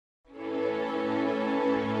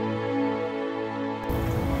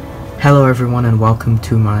Hello everyone and welcome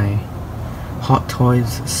to my Hot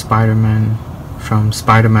Toys Spider-Man from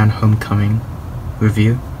Spider-Man Homecoming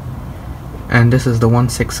review. And this is the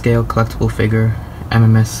 1/6 scale collectible figure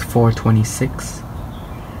MMS426,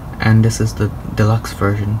 and this is the deluxe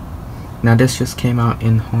version. Now this just came out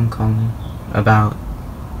in Hong Kong about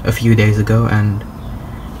a few days ago and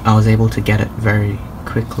I was able to get it very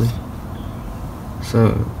quickly.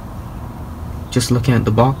 So just looking at the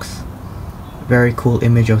box, very cool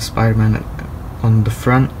image of Spider-Man on the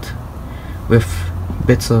front with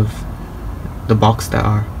bits of the box that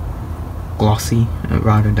are glossy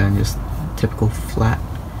rather than just typical flat,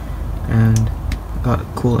 and got a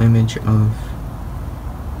cool image of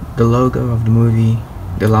the logo of the movie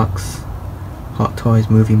Deluxe Hot Toys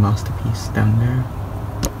movie masterpiece down there.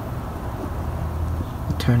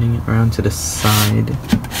 Turning it around to the side,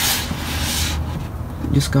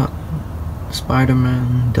 just got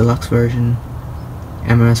Spider-Man Deluxe version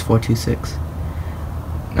MMS426.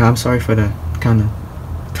 Now I'm sorry for the kind of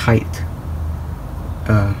tight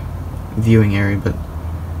viewing area, but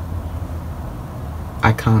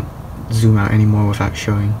I can't zoom out anymore without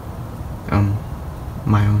showing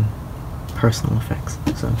my own personal effects.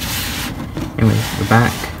 So anyway, the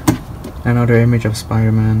back, another image of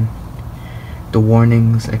Spider-Man, the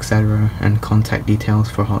warnings, etc., and contact details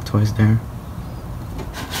for Hot Toys there,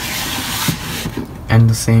 and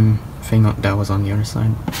the same thing that was on the other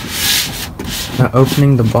side. Now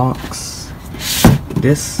opening the box,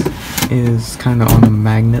 this is kind of on a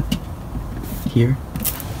magnet here,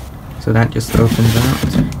 so that just opens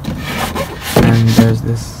out and there's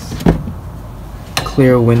this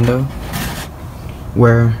clear window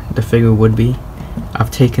where the figure would be.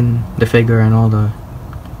 I've taken the figure and all the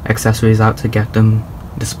accessories out to get them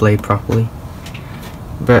displayed properly,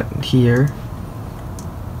 but here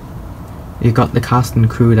you got the cast and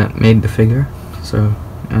crew that made the figure, so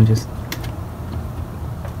I'll just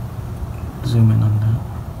zoom in on that.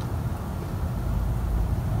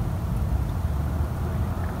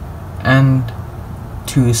 And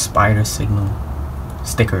 2 spider signal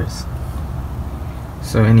stickers.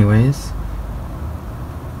 So anyways,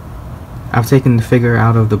 I've taken the figure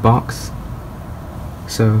out of the box,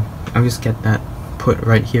 so I'll just get that put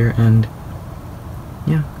right here, and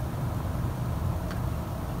yeah,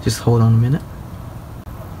 just hold on a minute.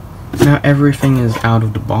 Now everything is out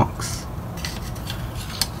of the box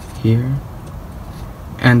here,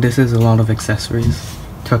 and this is a lot of accessories.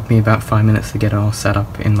 Took me about 5 minutes to get it all set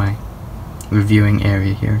up in my reviewing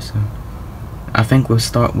area here, so I think we'll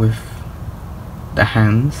start with the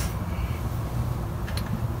hands.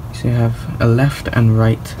 So you have a left and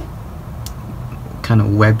right kind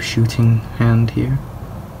of web shooting hand here,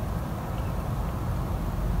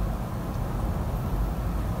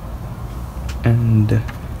 and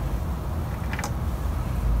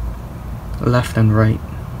left and right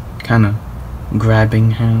kind of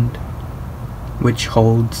grabbing hand which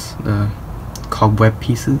holds the cobweb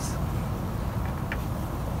pieces.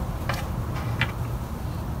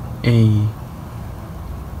 A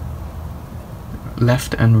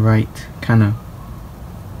left and right kind of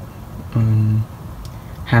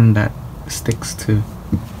hand that sticks to,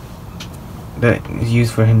 that is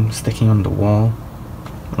used for him sticking on the wall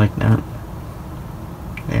like that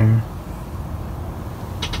there,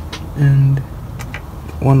 and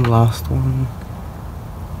one last one,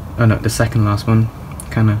 oh no, the second last one,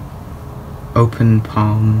 kind of open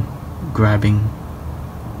palm grabbing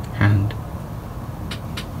hand.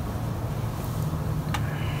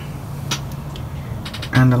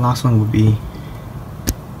 And the last one would be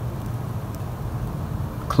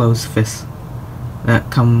closed fists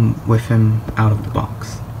that come with him out of the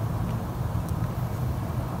box.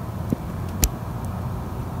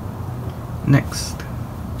 Next,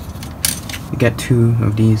 you get 2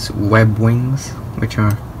 of these web wings, which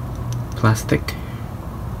are plastic,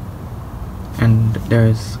 and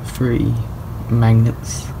there's 3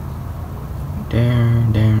 magnets there,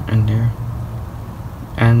 there, and there.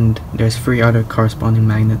 And there's 3 other corresponding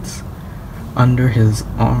magnets under his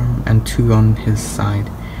arm and 2 on his side.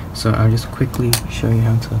 So I'll just quickly show you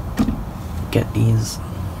how to get these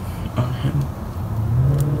on him.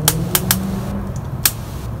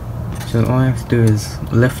 So all I have to do is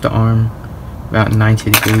lift the arm about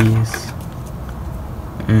 90 degrees,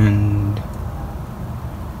 and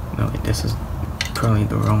no, wait, this is probably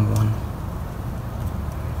the wrong one.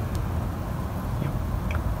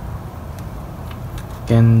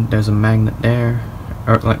 Again, there's a magnet there,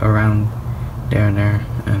 or like around there and there,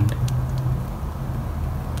 and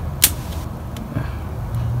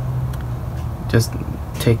just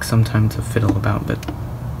take some time to fiddle about, but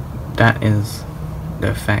that is the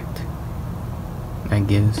effect. that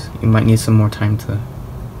gives. You might need some more time to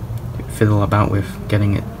fiddle about with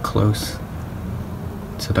getting it close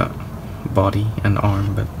to the body and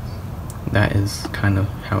arm, but that is kind of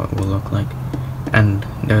how it will look like. And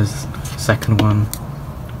there's a second one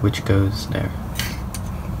which goes there.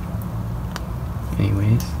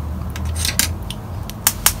 Anyways,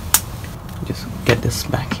 just get this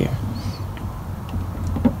back here.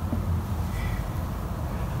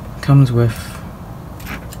 Comes with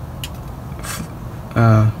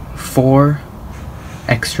 4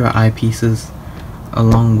 extra eyepieces,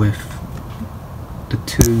 along with the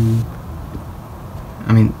 2,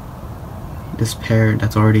 this pair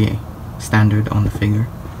that's already standard on the figure.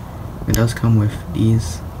 It does come with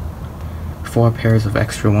these 4 pairs of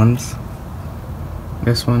extra ones.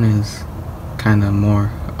 This one is kind of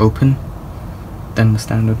more open than the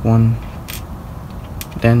standard one.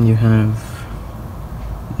 Then you have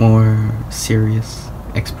more serious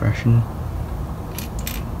expression,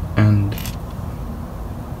 and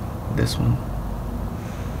this one.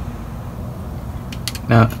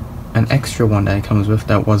 Now, an extra one that it comes with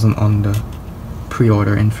that wasn't on the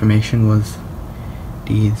pre-order information was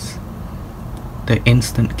these, the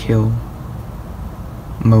instant kill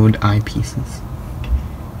mode eyepieces.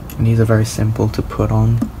 And these are very simple to put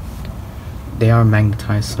on. They are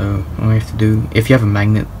magnetized, so all you have to do, if you have a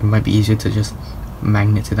magnet, it might be easier to just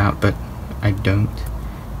magnet it out, but I don't.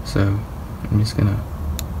 So I'm just gonna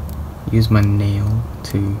use my nail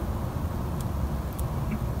to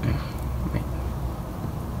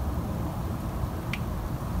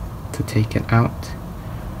take it out.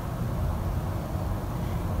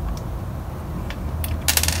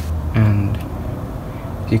 And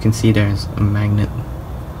as you can see, there's a magnet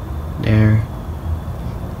there,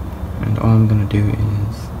 and all I'm gonna do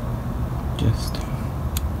is just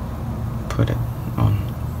put it on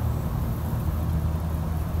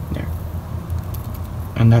there.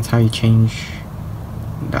 And that's how you change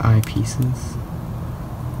the eyepieces.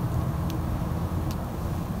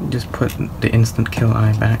 Just put the instant kill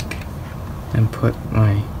eye back and put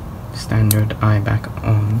my standard eye back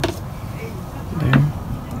on there.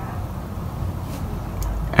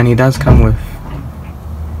 And he does come with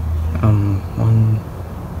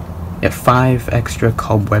 5 extra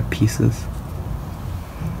cobweb pieces.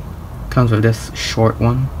 Comes with this short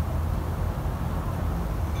one.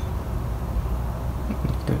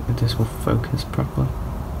 If this will focus properly.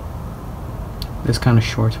 This kind of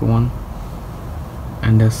shorter one,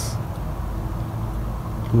 and this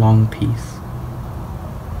long piece.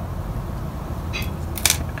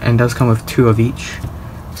 And it does come with 2 of each,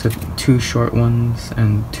 so 2 short ones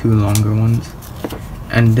and 2 longer ones.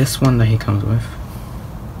 And this one that he comes with,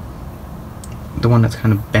 the one that's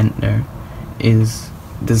kind of bent there, is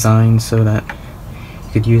designed so that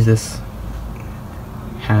you could use this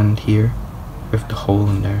hand here with the hole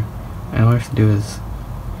in there, and all you have to do is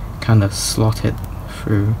kind of slot it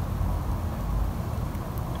through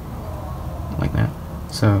like that,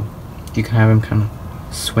 so you can have him kind of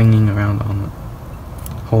swinging around on it,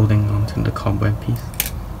 holding onto the cobweb piece.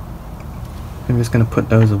 I'm just gonna put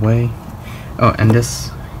those away. Oh, and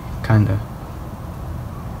this kind of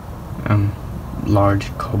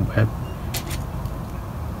large cobweb,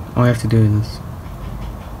 all I have to do is,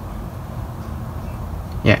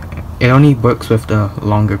 yeah, it only works with the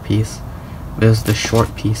longer piece, whereas the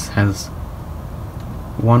short piece has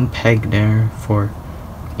 1 peg there for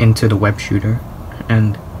into the web shooter,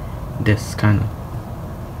 and this kind of,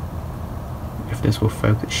 if this will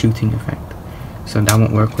focus, shooting effect. So that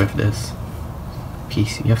won't work with this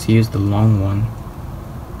piece. You have to use the long one,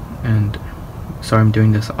 and sorry, I'm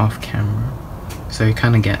doing this off camera, so you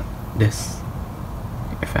kind of get this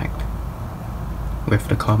effect with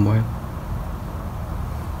the cobweb,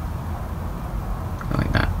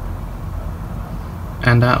 like that.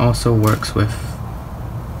 And that also works with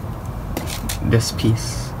this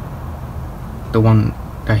piece, the one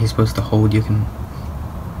that he's supposed to hold. You can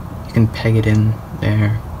peg it in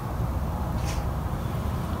there.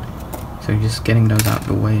 So just getting those out of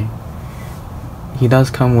the way. He does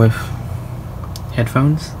come with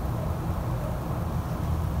headphones,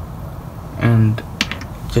 and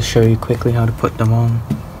just show you quickly how to put them on.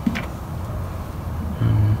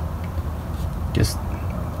 Just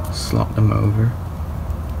slot them over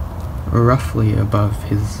roughly above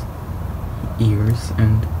his ears,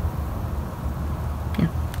 and yeah.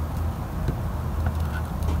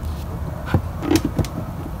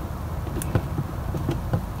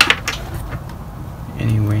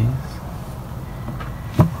 Anyways,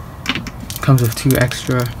 comes with 2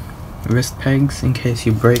 extra wrist pegs in case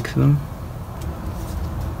you break them.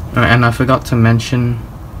 And I forgot to mention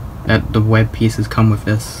that the web pieces come with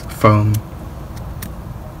this foam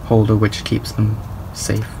holder which keeps them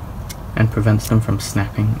safe and prevents them from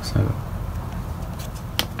snapping. So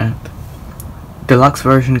Deluxe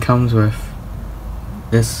version comes with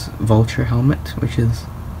this vulture helmet, which is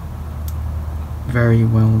very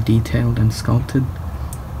well detailed and sculpted.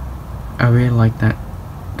 I really like that,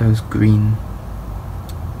 those green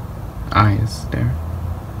eyes there.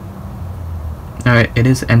 Now it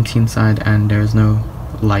is empty inside and there is no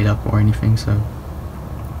light up or anything, so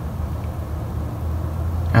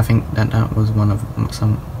I think that was one of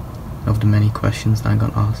some of the many questions that I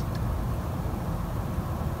got asked.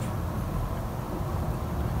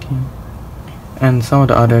 Okay. And some of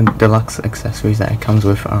the other deluxe accessories that it comes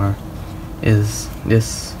with is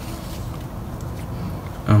this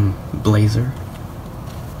blazer.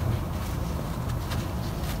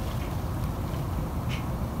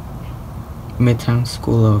 Midtown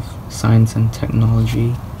School of Science and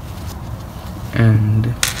Technology,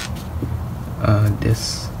 and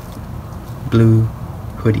this blue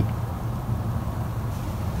hoodie.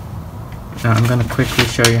 Now I'm gonna quickly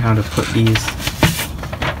show you how to put these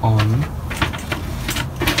on.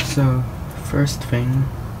 So first thing,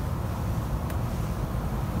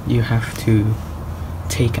 you have to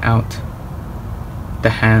take out the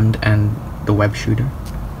hand and the web shooter.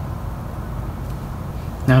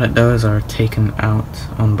 Now that those are taken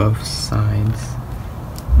out on both sides,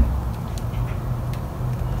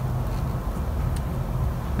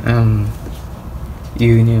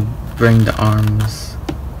 you need to bring the arms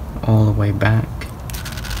all the way back,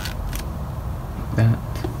 that,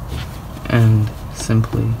 and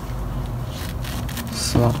simply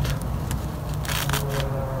slot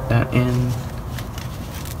that in,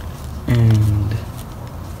 and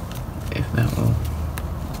if that will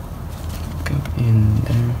go in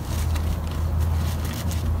there.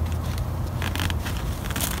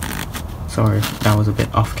 Sorry if that was a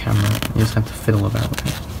bit off camera, you just have to fiddle about with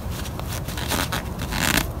it.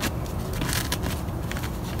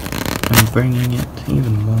 I'm bringing it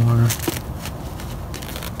even more.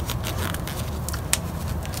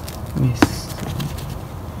 Let me see.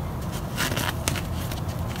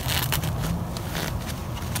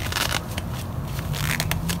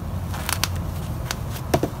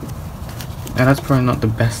 Now that's probably not the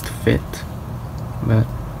best fit, but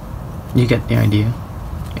you get the idea.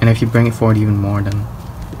 And if you bring it forward even more, then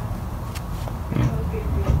yeah.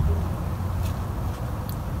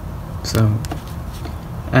 So,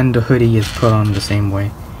 and the hoodie is put on the same way.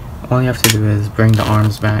 All you have to do is bring the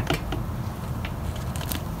arms back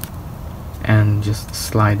and just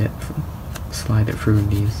slide it through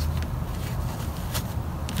these.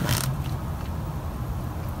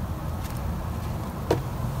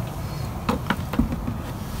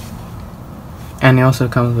 And it also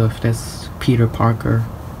comes with this Peter Parker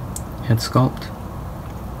head sculpt.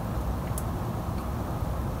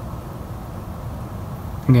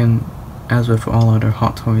 Again, as with all other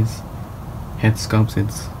Hot Toys head sculpts,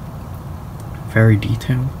 it's very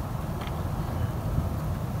detailed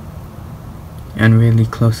and really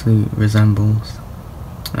closely resembles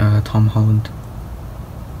Tom Holland.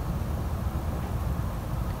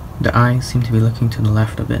 The eyes seem to be looking to the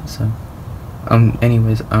left a bit, so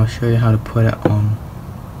anyways, I'll show you how to put it on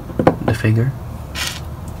the figure.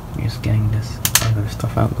 Just getting this other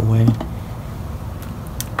stuff out of the way.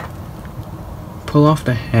 Pull off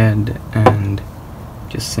the head and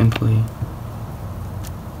just simply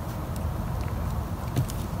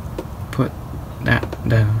put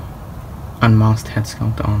the unmasked head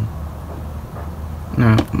sculpt on.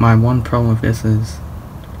 Now, my one problem with this is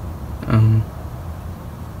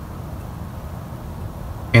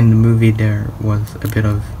in the movie there was a bit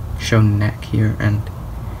of shown neck here, and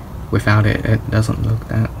without it, it doesn't look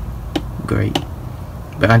that great.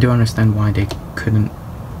 But I do understand why they couldn't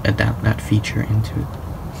adapt that feature into it.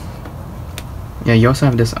 Yeah, you also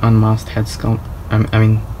have this unmasked head sculpt, I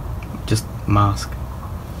mean, just mask,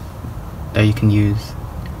 that you can use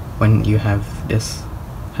when you have this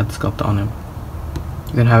head sculpt on him.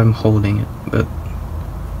 You can have him holding it, but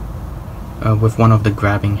with one of the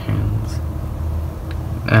grabbing hands.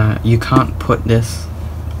 You can't put this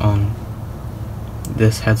on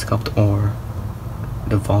this head sculpt or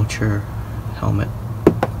the vulture helmet.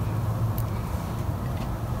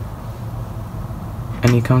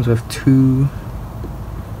 And it comes with two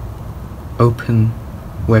open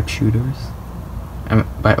web shooters.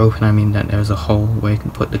 By open I mean that there's a hole where you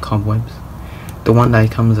can put the cobwebs. The one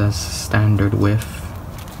that comes as standard width,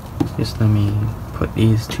 just let me put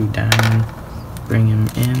these two down, bring them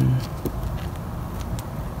in.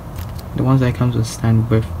 The ones that comes with standard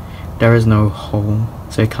width, there is no hole,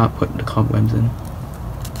 so you can't put the cobwebs in.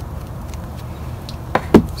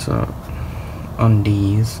 So on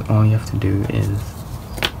these, all you have to do is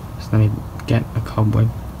just let me get a cobweb.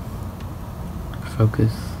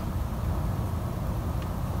 Focus.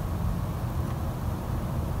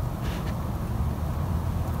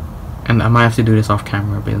 And I might have to do this off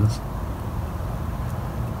camera because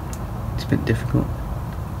it's a bit difficult.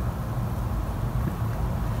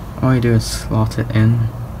 All you do is slot it in,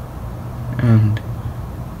 and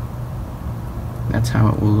that's how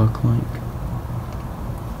it will look like.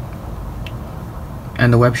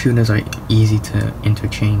 And the web shooters are easy to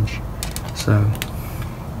interchange, so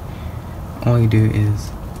all you do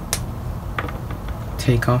is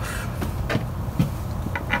take off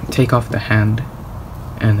the hand,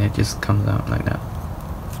 and it just comes out like that.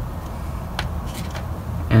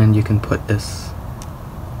 And you can put this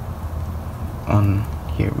on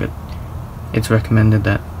here, but it's recommended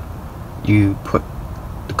that you put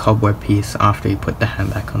the cobweb piece after you put the hand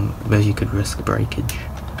back on, because you could risk breakage.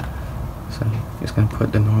 So I'm just going to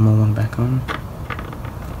put the normal one back on.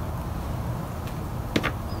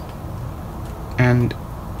 And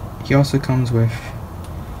he also comes with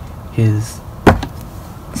his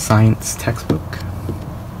science textbook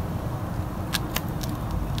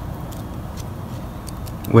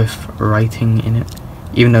with writing in it,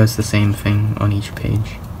 even though it's the same thing on each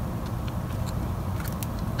page.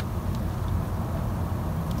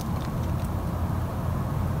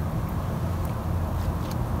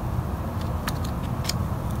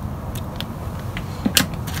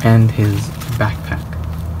 And his backpack.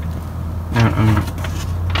 Now,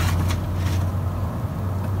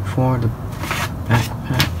 for the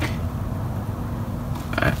backpack,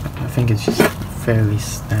 I think it's just fairly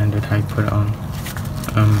standard how you put it on.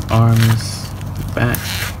 Arms, back,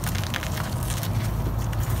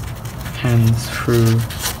 hands through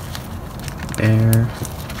there,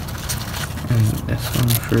 and this one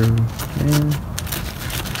through there,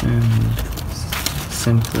 and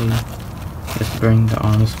simply just bring the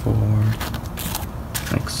arms forward,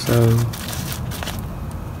 like so,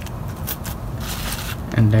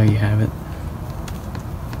 and there you have it.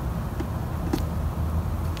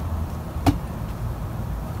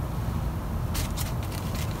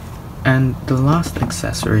 And the last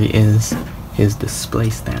accessory is his display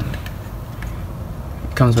stand.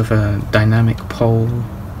 It comes with a dynamic pole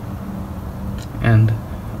and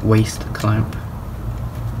waist clamp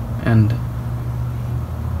and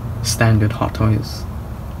standard Hot Toys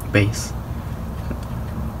base.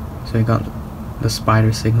 So you got the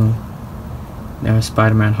spider signal, there's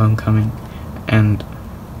Spider-Man Homecoming, and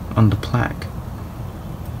on the plaque,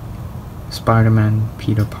 Spider-Man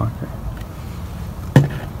Peter Parker.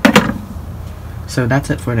 So that's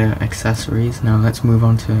it for the accessories. Now let's move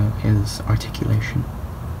on to his articulation.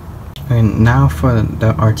 And now for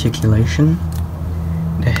the articulation,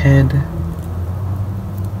 the head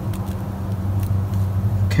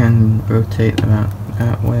can rotate about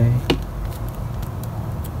that way.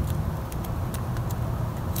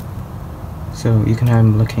 So you can have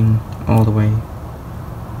him looking all the way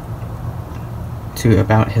to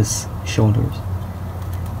about his shoulders.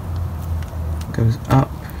 Goes up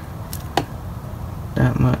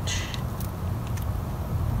that much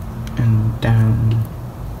and down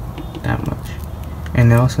that much.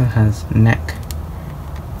 And it also has neck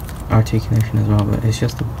articulation as well, but it's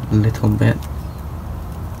just a little bit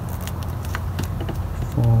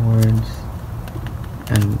forwards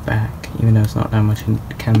and back, even though it's not that much. It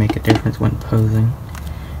can make a difference when posing.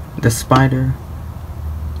 The spider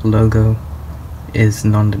logo is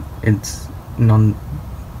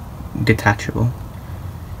non-detachable,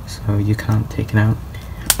 so you can't take it out.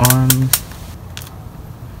 Arms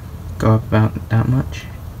go up about that much,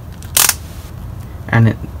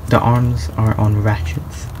 and the arms are on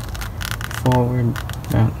ratchets. Forward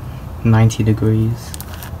about 90 degrees,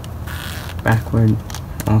 backward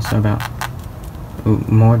also about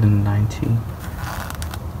more than 90.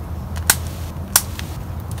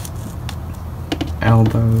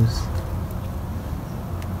 Elbows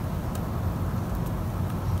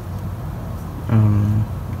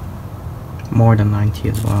more than 90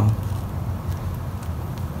 as well.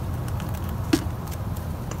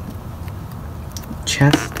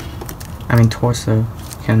 Chest, torso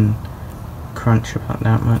can crunch about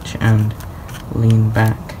that much and lean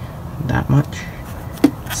back that much,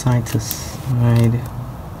 side to side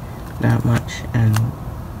that much, and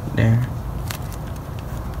there.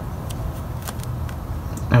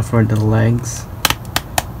 Now for the legs,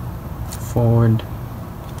 forward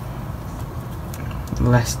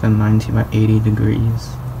less than 90, about 80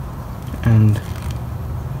 degrees, and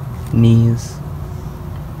knees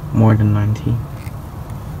more than 90.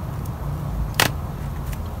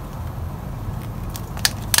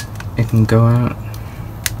 can go out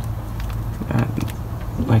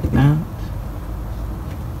like that,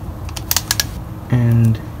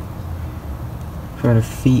 and for the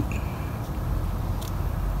feet,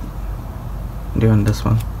 doing this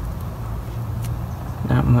one,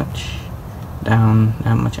 that much down,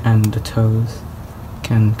 that much, and the toes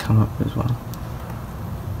can come up as well.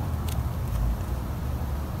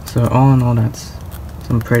 So all in all, that's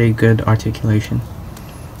some pretty good articulation.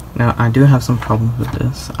 Now I do have some problems with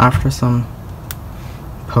this. After some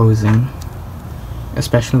posing,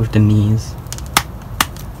 especially with the knees,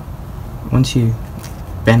 once you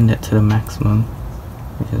bend it to the maximum,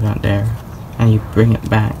 which is right there, and you bring it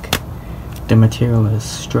back, the material is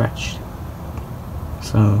stretched,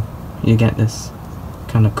 so you get this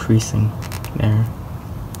kind of creasing there.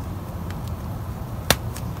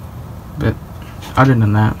 But other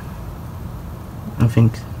than that, I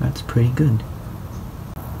think that's pretty good.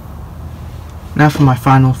 Now for my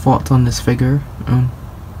final thoughts on this figure.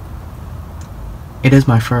 It is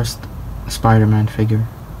my first Spider-Man figure,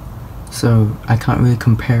 so I can't really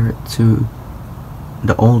compare it to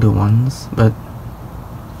the older ones, but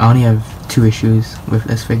I only have two issues with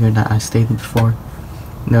this figure that I stated before.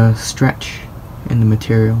 The stretch in the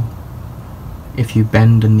material, if you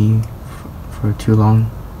bend the knee for too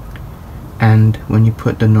long, and when you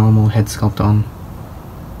put the normal head sculpt on,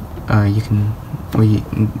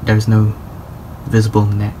 there's no visible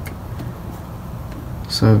neck.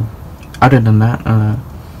 So other than that,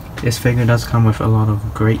 this figure does come with a lot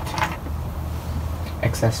of great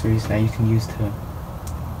accessories that you can use to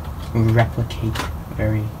replicate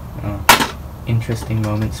very interesting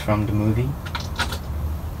moments from the movie.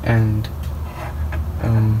 And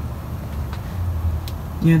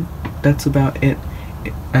yeah, that's about it.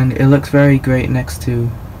 And it looks very great next to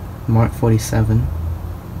Mark 47,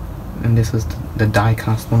 and this is the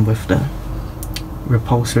die-cast one with the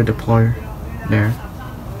repulsor deployer there.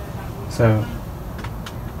 So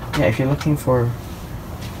yeah, if you're looking for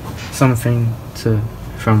something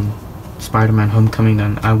from Spider-Man Homecoming,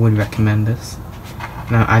 then I would recommend this.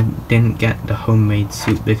 Now I didn't get the homemade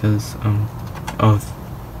suit because of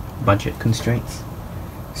budget constraints,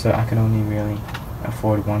 so I could only really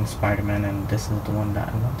afford one Spider-Man, and this is the one that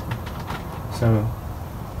I wanted. So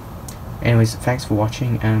anyways, thanks for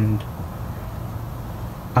watching, and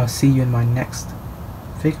I'll see you in my next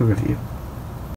figure review.